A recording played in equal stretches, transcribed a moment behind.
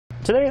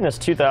Today in this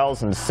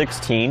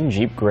 2016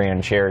 Jeep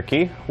Grand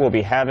Cherokee, we'll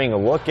be having a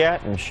look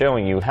at and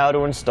showing you how to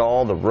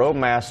install the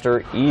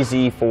Roadmaster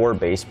EZ4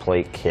 base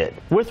plate kit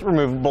with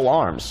removable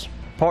arms.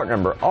 Part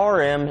number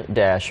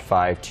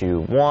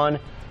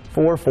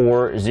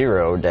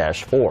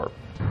RM-521440-4.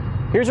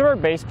 Here's what our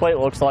base plate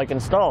looks like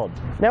installed.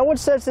 Now what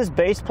sets this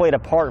base plate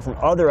apart from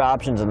other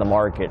options in the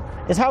market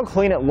is how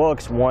clean it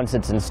looks once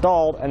it's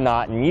installed and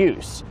not in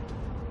use.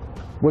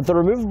 With the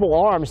removable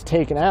arms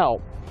taken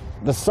out,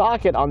 the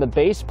socket on the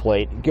base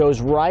plate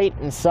goes right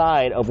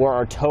inside of where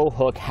our tow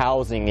hook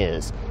housing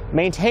is,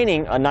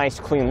 maintaining a nice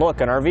clean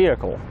look on our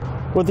vehicle.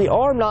 With the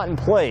arm not in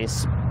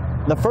place,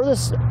 the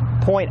furthest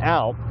point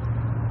out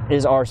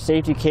is our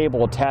safety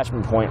cable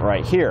attachment point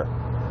right here.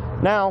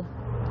 Now,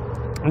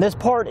 this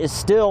part is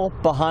still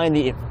behind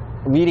the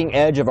leading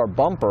edge of our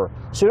bumper,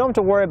 so we don't have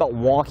to worry about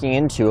walking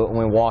into it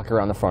when we walk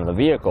around the front of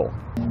the vehicle.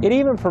 It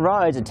even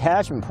provides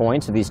attachment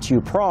points to these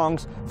two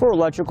prongs for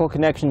electrical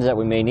connections that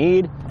we may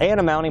need, and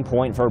a mounting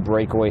point for a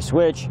breakaway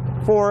switch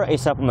for a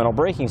supplemental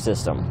braking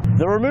system.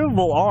 The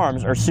removable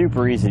arms are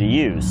super easy to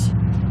use.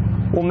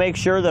 We'll make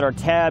sure that our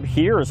tab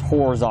here is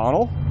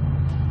horizontal,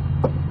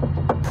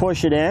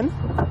 push it in,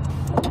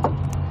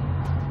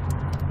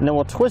 and then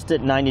we'll twist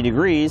it 90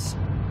 degrees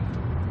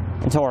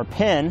until our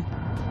pin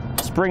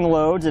spring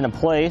loads into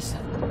place,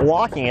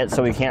 locking it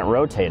so we can't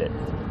rotate it.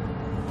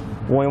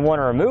 When we want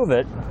to remove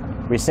it,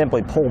 we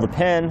simply pull the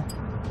pin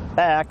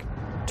back,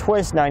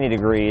 twist 90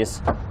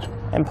 degrees,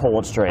 and pull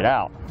it straight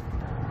out.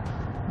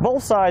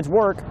 Both sides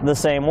work the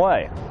same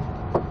way.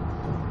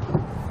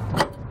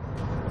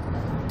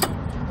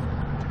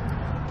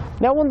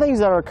 Now, one thing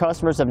that our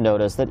customers have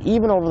noticed that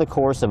even over the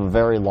course of a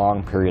very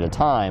long period of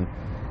time,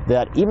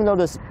 that even though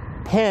this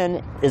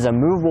pin is a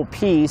movable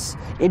piece,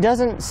 it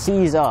doesn't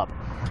seize up,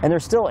 and they're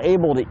still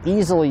able to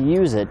easily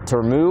use it to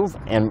remove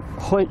and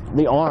put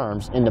the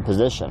arms into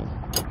position.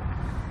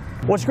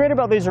 What's great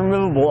about these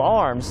removable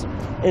arms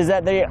is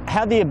that they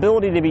have the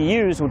ability to be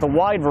used with a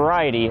wide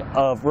variety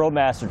of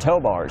Roadmaster tow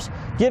bars,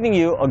 giving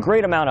you a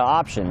great amount of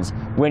options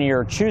when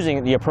you're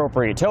choosing the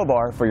appropriate tow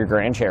bar for your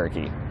Grand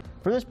Cherokee.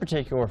 For this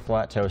particular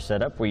flat tow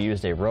setup, we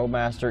used a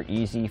Roadmaster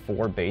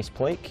EZ4 base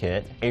plate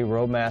kit, a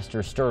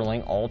Roadmaster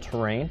Sterling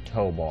all-terrain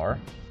tow bar,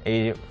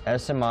 a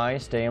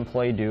SMI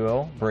stay-and-play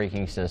duo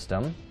braking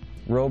system,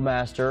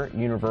 Roadmaster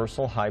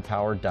universal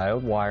high-powered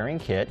diode wiring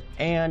kit,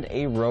 and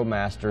a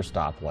Roadmaster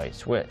stoplight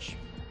switch.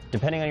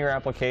 Depending on your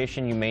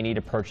application, you may need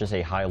to purchase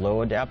a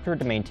high-low adapter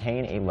to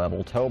maintain a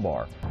level tow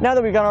bar. Now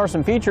that we've gone over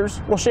some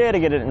features, we'll show you how to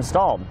get it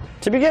installed.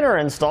 To begin our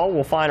install,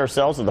 we'll find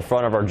ourselves at the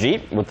front of our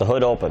Jeep with the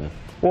hood open.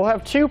 We'll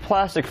have two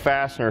plastic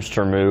fasteners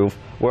to remove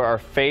where our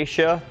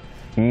fascia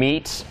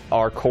meets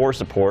our core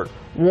support,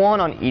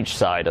 one on each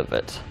side of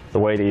it. The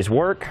way these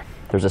work,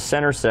 there's a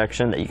center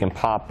section that you can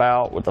pop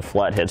out with a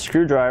flathead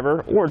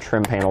screwdriver or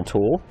trim panel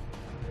tool.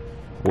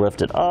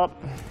 Lift it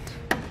up,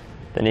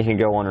 then you can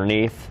go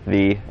underneath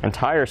the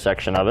entire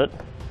section of it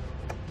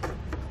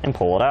and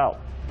pull it out.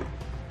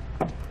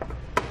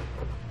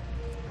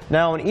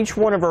 Now, in each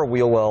one of our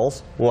wheel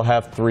wells, we'll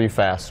have three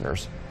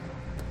fasteners.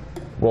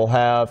 We'll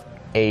have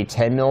a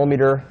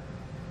 10mm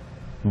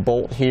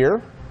bolt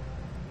here,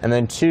 and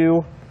then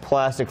two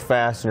plastic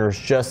fasteners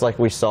just like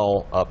we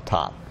saw up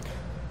top.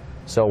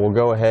 So we'll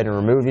go ahead and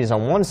remove these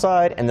on one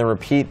side and then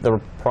repeat the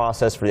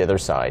process for the other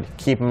side.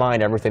 Keep in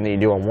mind, everything that you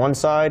do on one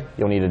side,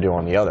 you'll need to do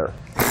on the other.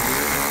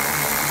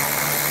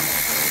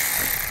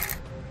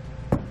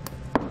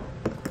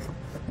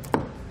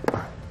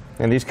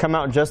 And these come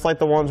out just like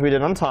the ones we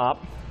did on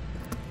top.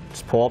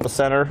 Just pull up the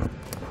center,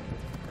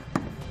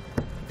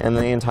 and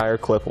then the entire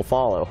clip will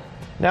follow.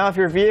 Now, if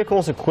your vehicle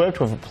is equipped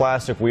with a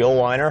plastic wheel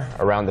liner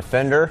around the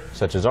fender,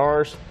 such as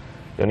ours,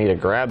 you'll need to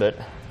grab it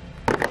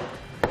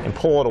and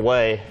pull it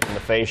away from the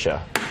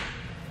fascia,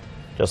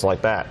 just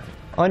like that.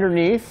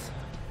 Underneath,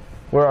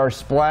 where our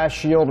splash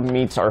shield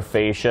meets our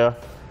fascia,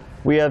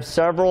 we have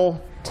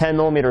several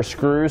 10mm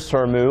screws to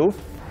remove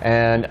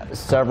and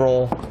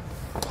several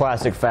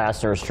plastic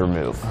fasteners to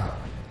remove.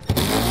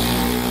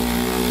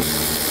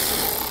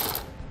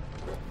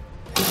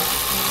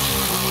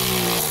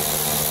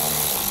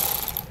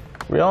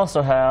 We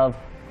also have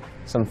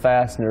some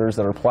fasteners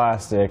that are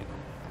plastic,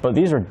 but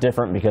these are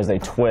different because they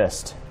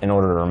twist in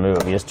order to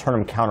remove. You just turn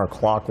them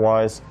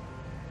counterclockwise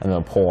and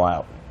they'll pull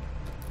out.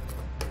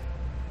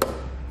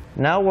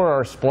 Now where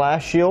our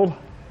splash shield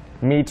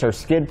meets our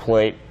skid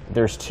plate,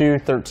 there's two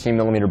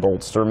 13mm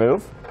bolts to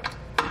remove.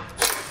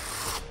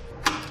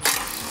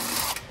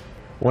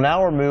 We'll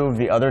now remove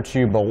the other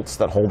two bolts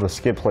that hold the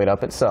skid plate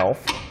up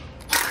itself.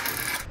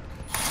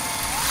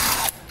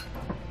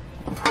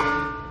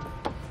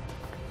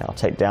 Now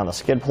take down the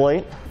skid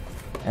plate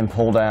and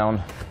pull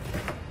down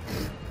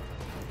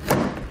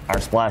our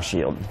splash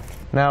shield.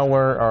 Now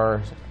where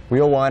our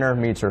wheel liner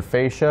meets our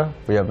fascia,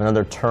 we have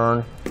another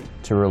turn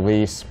to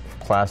release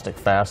plastic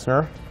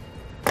fastener.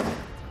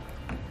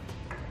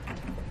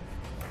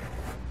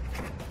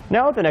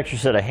 Now with an extra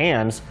set of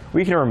hands,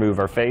 we can remove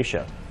our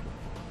fascia.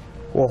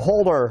 We'll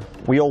hold our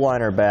wheel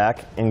liner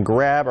back and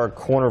grab our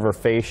corner of our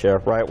fascia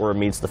right where it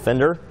meets the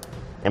fender,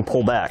 and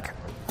pull back.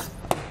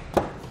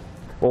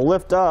 We'll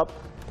lift up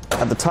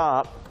at the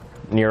top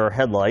near our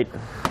headlight.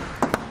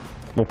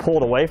 We'll pull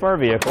it away from our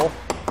vehicle.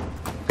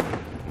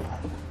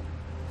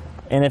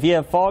 And if you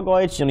have fog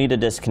lights, you'll need to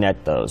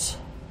disconnect those.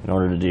 In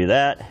order to do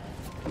that,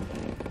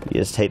 you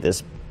just take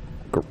this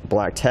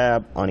black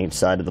tab on each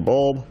side of the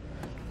bulb,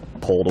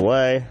 pull it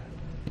away,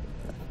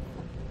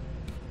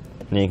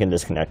 and you can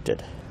disconnect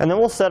it. And then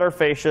we'll set our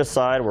fascia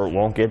aside where it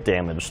won't get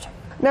damaged.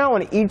 Now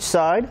on each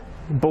side,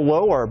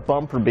 below our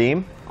bumper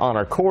beam, on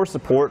our core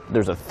support,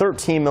 there's a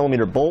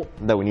 13mm bolt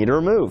that we need to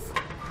remove.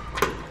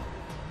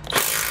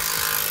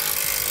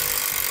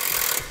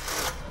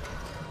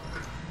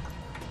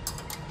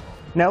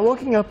 Now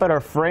looking up at our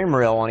frame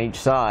rail on each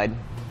side,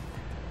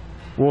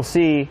 we'll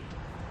see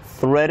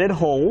threaded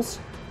holes,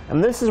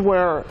 and this is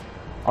where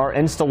our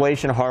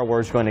installation hardware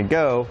is going to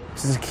go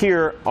to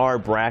secure our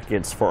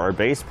brackets for our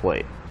base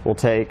plate. We'll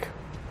take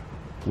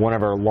one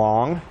of our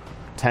long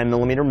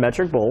 10mm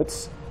metric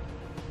bolts,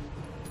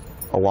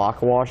 a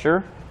lock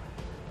washer,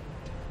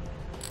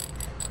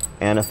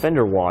 and a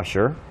fender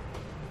washer.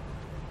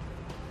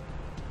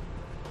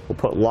 We'll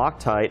put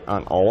Loctite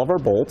on all of our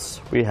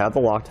bolts. We have the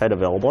Loctite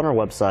available on our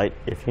website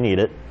if you need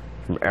it.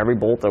 From every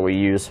bolt that we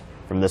use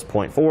from this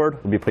point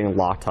forward, we'll be putting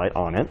Loctite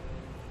on it.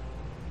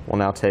 We'll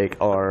now take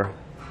our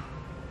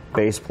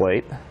base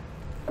plate,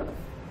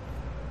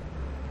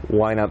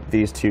 line up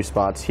these two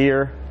spots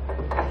here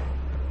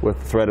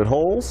with threaded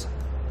holes,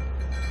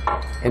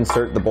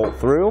 insert the bolt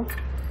through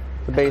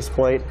the base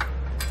plate,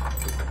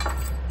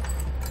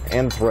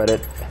 and thread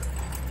it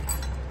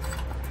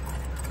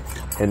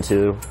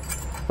into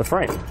the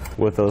frame.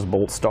 With those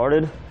bolts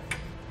started,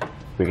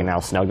 we can now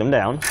snug them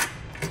down.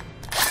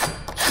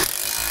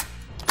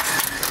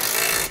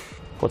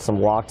 Put some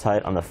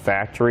Loctite on the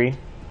factory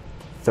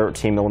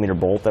 13mm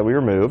bolt that we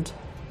removed,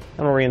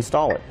 and we'll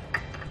reinstall it.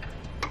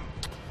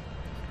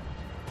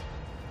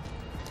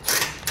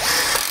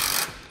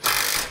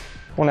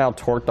 We'll now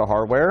torque the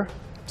hardware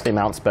to the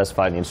amount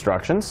specified in the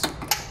instructions.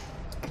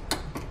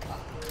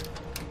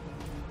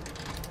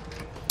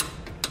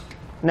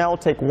 Now we'll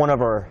take one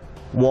of our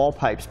wall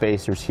pipe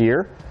spacers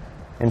here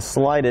and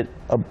slide it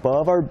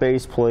above our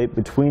base plate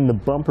between the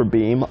bumper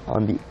beam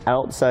on the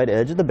outside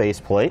edge of the base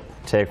plate.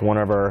 Take one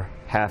of our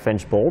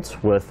 1/2-inch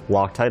bolts with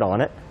Loctite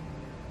on it,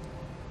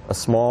 a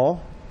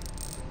small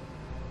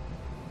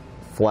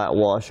flat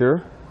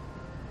washer.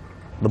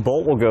 The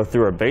bolt will go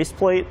through our base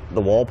plate,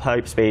 the wall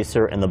pipe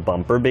spacer, and the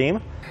bumper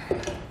beam.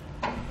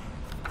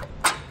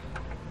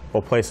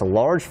 We'll place a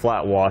large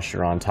flat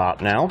washer on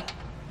top now,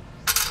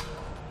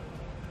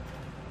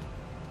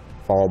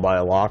 followed by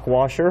a lock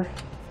washer,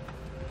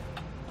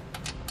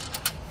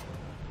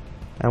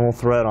 and we'll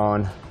thread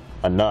on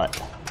a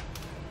nut.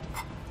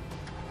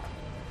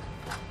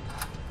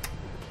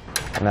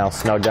 And now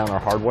snug down our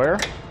hardware.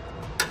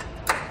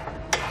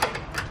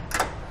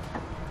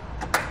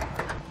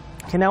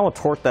 Okay, now we'll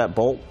torque that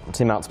bolt to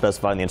the amount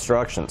specified in the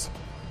instructions.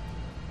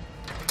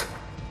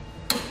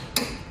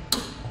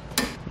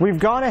 We've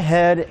gone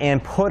ahead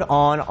and put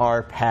on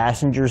our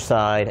passenger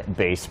side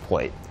base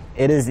plate.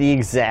 It is the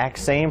exact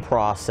same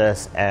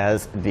process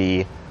as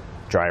the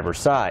driver's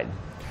side.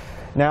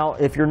 Now,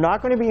 if you're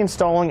not going to be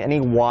installing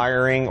any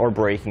wiring or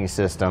braking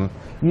system,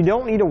 you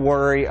don't need to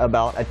worry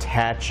about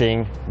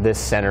attaching this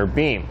center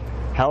beam.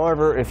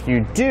 However, if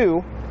you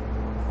do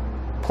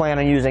plan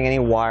on using any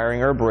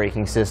wiring or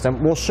braking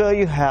system, we'll show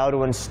you how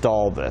to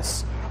install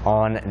this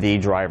on the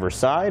driver's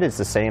side. It's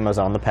the same as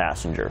on the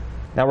passenger.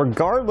 Now,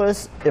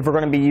 regardless if we're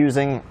going to be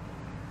using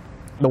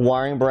the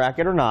wiring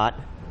bracket or not,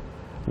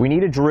 we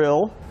need to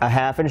drill a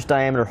 1/2-inch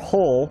diameter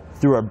hole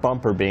through our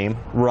bumper beam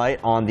right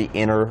on the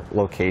inner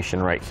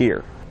location right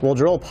here. We'll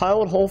drill a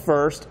pilot hole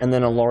first and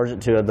then enlarge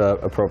it to the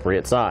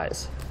appropriate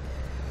size.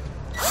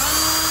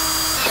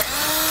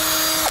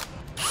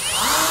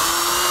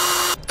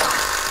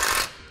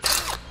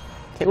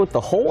 Okay, with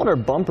the hole in our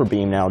bumper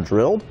beam now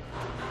drilled,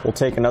 we'll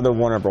take another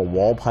one of our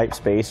wall pipe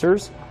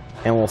spacers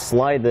and we'll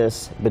slide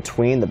this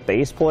between the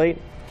base plate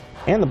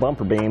and the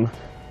bumper beam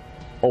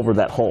over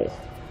that hole.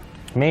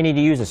 You may need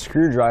to use a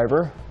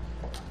screwdriver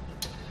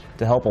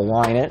to help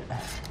align it.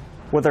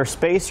 With our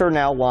spacer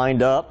now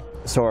lined up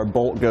so our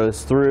bolt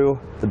goes through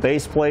the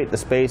base plate, the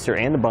spacer,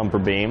 and the bumper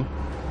beam,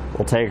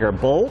 we'll take our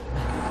bolt,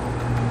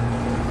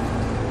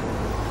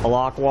 a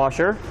lock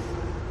washer,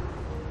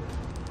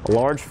 a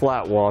large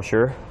flat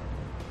washer,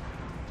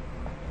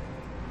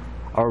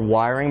 our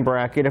wiring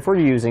bracket if we're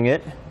using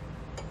it,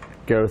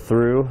 go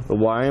through the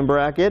wiring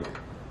bracket,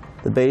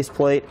 the base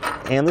plate,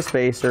 and the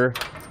spacer,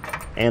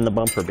 and the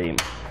bumper beam.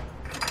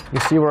 You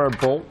see where our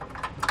bolt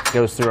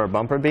goes through our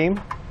bumper beam?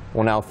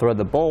 We'll now thread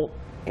the bolt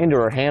into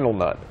our handle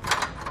nut.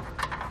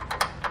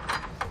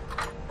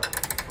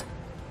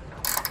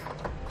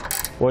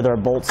 With our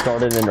bolt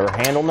started into our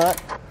handle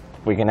nut,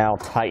 we can now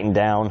tighten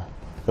down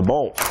the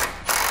bolt.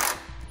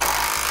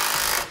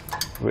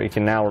 We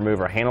can now remove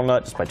our handle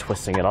nut just by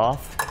twisting it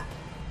off.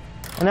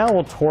 And now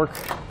we'll torque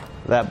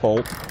that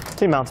bolt to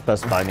the amount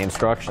specified in the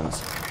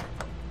instructions.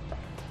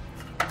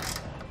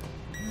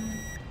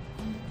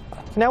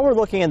 Now we're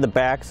looking at the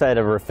back side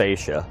of our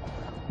fascia.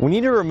 We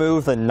need to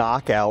remove the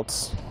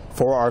knockouts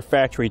for our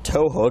factory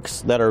tow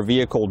hooks that our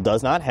vehicle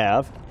does not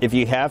have. If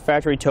you have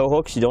factory tow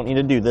hooks, you don't need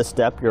to do this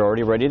step. You're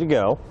already ready to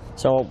go.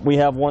 So we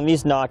have one of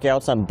these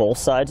knockouts on both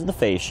sides of the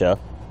fascia.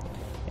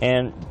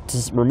 And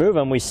to remove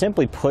them, we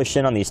simply push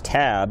in on these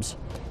tabs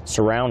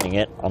surrounding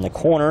it on the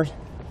corner,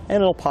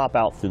 and it'll pop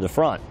out through the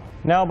front.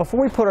 Now, before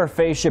we put our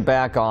fascia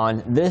back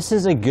on, this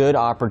is a good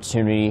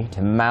opportunity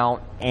to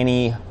mount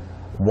any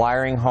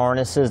wiring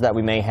harnesses that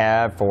we may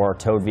have for our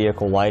towed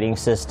vehicle lighting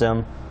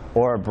system,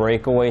 or a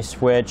breakaway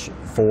switch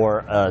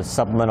for a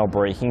supplemental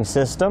braking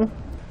system.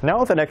 Now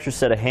with an extra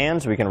set of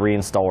hands, we can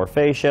reinstall our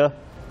fascia,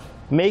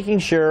 making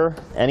sure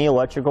any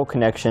electrical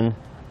connection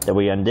that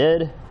we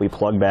undid, we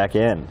plug back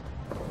in.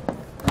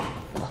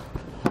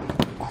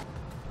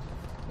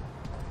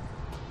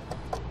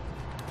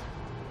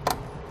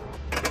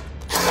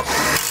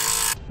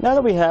 Now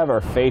that we have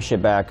our fascia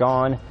back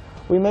on,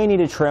 we may need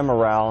to trim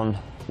around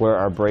where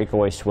our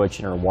breakaway switch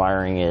and our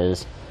wiring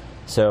is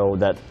so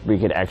that we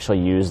could actually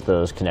use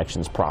those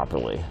connections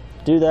properly.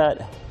 To do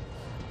that,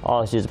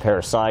 I'll just use a pair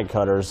of side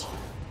cutters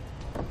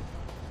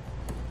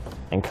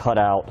and cut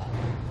out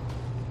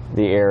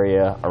the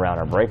area around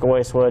our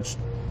breakaway switch.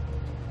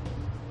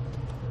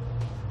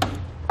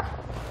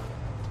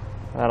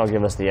 That'll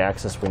give us the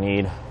access we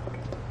need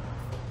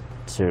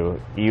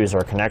to use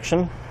our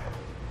connection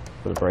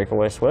for the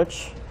breakaway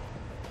switch.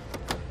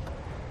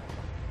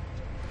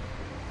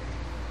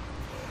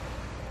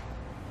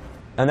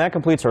 And that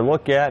completes our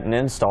look at and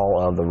install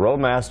of the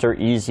Roadmaster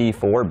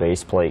EZ4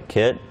 base plate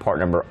kit, part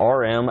number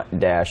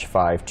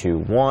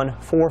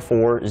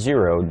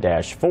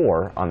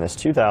RM-521440-4 on this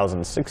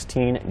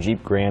 2016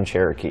 Jeep Grand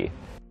Cherokee.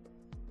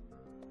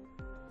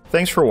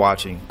 Thanks for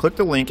watching. Click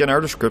the link in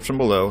our description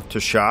below to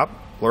shop,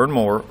 learn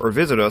more, or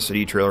visit us at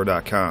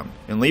etrailer.com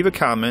and leave a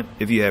comment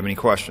if you have any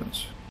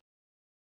questions.